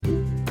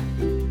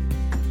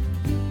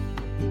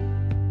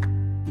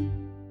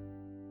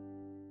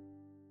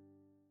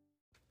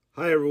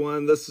Hi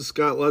everyone, this is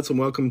Scott Lutz and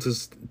welcome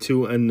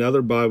to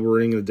another Bible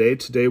reading of the day.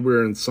 Today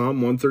we're in Psalm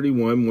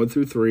 131, 1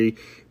 through 3,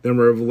 then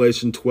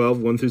Revelation 12,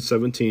 1 through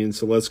 17.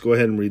 So let's go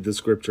ahead and read the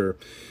scripture.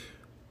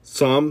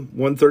 Psalm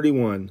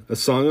 131, a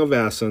song of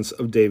ascents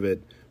of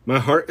David. My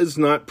heart is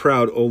not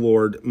proud, O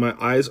Lord, my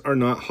eyes are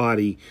not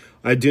haughty.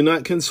 I do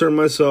not concern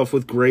myself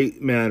with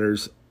great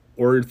matters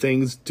or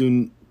things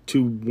too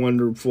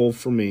wonderful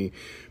for me.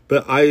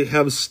 But I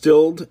have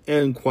stilled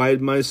and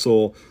quieted my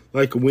soul,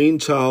 like a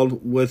weaned child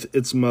with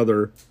its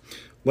mother,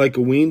 like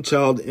a weaned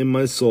child in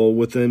my soul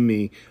within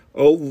me.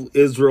 O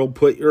Israel,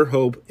 put your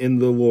hope in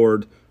the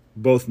Lord,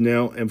 both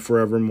now and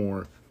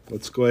forevermore.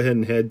 Let's go ahead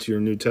and head to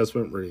your New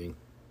Testament reading.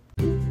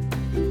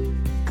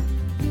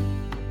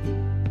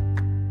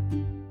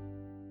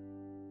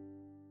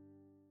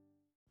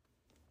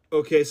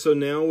 Okay, so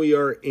now we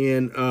are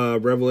in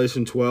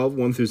Revelation 12,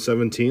 1 through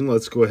 17.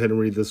 Let's go ahead and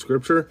read the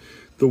scripture.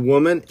 The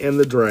woman and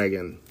the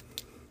dragon.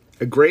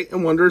 A great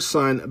and wondrous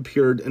sign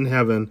appeared in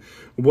heaven.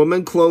 A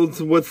woman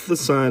clothed with the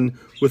sun,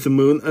 with the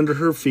moon under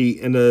her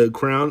feet, and a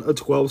crown of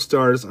 12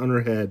 stars on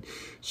her head.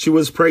 She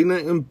was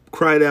pregnant and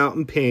cried out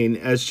in pain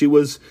as she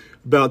was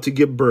about to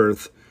give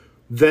birth.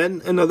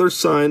 Then another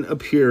sign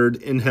appeared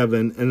in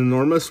heaven, an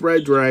enormous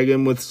red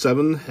dragon with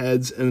 7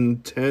 heads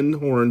and 10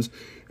 horns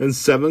and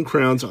 7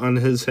 crowns on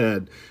his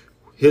head.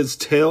 His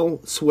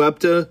tail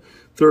swept a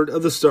third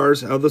of the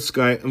stars out of the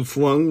sky and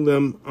flung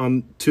them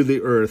onto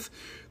the earth.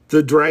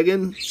 The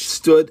dragon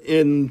stood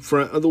in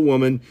front of the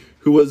woman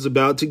who was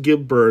about to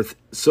give birth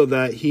so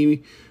that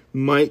he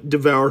might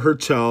devour her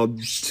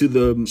child to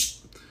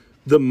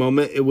the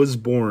moment it was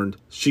born.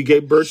 She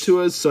gave birth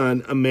to a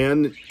son, a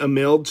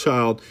male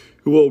child,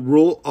 who will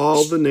rule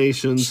all the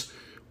nations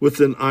with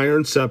an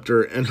iron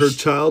scepter, and her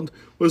child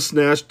was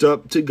snatched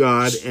up to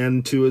God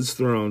and to his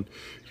throne.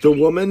 The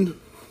woman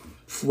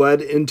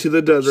fled into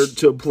the desert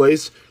to a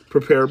place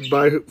prepared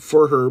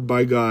for her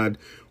by God,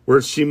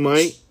 where she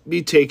might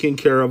be taken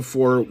care of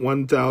for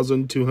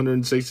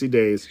 1,260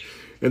 days.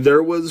 And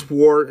there was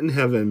war in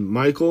heaven.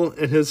 Michael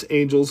and his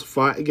angels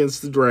fought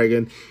against the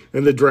dragon,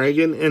 and the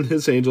dragon and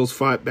his angels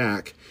fought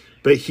back.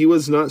 But he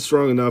was not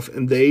strong enough,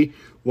 and they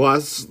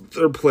lost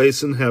their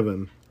place in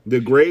heaven.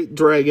 The great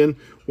dragon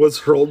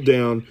was hurled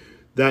down,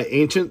 that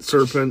ancient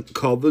serpent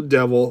called the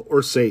devil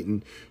or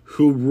Satan,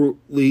 who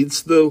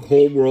leads the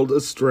whole world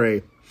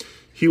astray.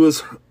 He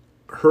was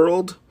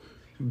hurled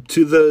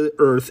to the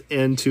earth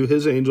and to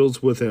his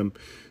angels with him.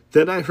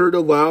 Then I heard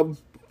a loud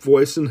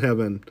voice in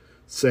heaven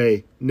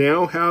say,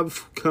 Now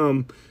have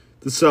come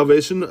the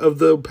salvation of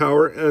the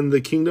power and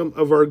the kingdom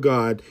of our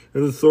God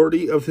and the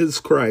authority of his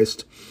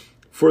Christ.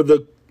 For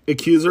the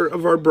accuser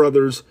of our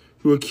brothers,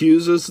 who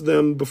accuses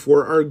them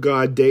before our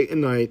God day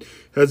and night,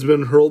 has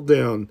been hurled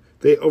down.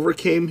 They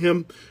overcame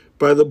him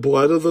by the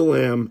blood of the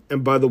Lamb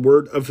and by the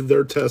word of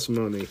their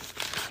testimony.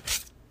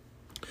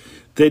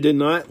 They did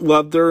not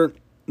love their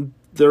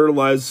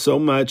lives so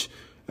much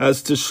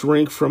as to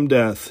shrink from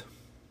death.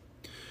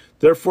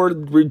 Therefore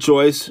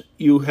rejoice,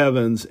 you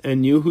heavens,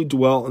 and you who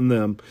dwell in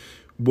them.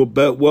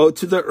 But woe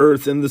to the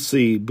earth and the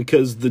sea,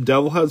 because the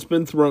devil has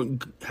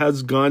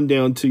gone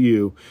down to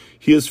you.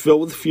 He is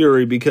filled with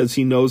fury, because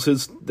he knows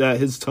that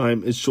his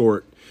time is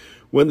short.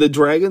 When the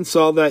dragon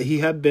saw that he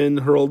had been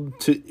hurled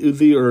to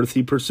the earth,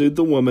 he pursued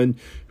the woman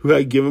who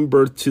had given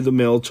birth to the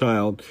male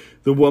child.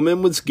 The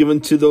woman was given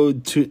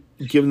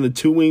given the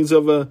 2 wings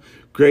of a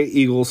great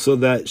eagle, so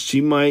that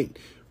she might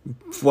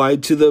fly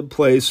to the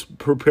place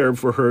prepared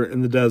for her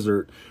in the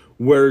desert,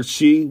 where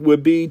she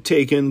would be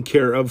taken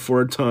care of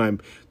for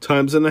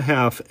times and a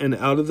half, and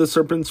out of the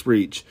serpent's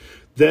reach.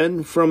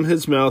 Then from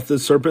his mouth the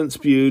serpent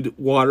spewed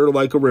water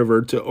like a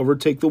river to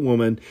overtake the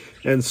woman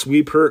and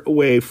sweep her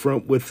away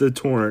with the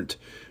torrent.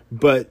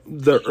 But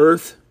the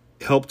earth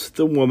helped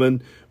the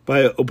woman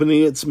by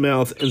opening its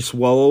mouth and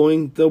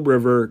swallowing the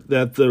river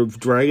that the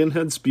dragon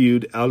had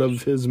spewed out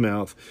of his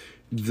mouth.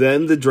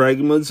 Then the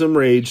dragon was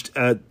enraged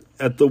at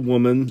the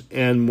woman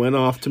and went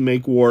off to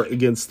make war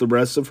against the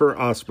rest of her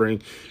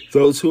offspring,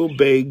 those who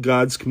obey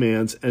God's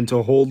commands and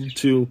to hold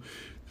to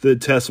the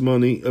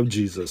testimony of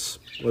Jesus.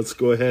 Let's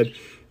go ahead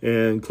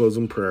and close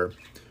in prayer.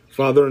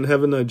 Father in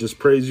heaven, I just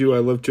praise you. I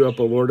lift you up,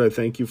 O Lord. I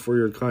thank you for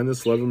your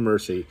kindness, love, and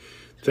mercy.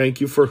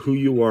 Thank you for who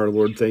you are,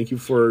 Lord. Thank you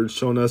for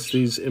showing us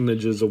these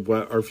images of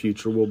what our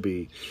future will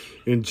be.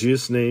 In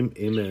Jesus' name,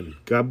 amen.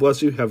 God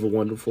bless you. Have a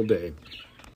wonderful day.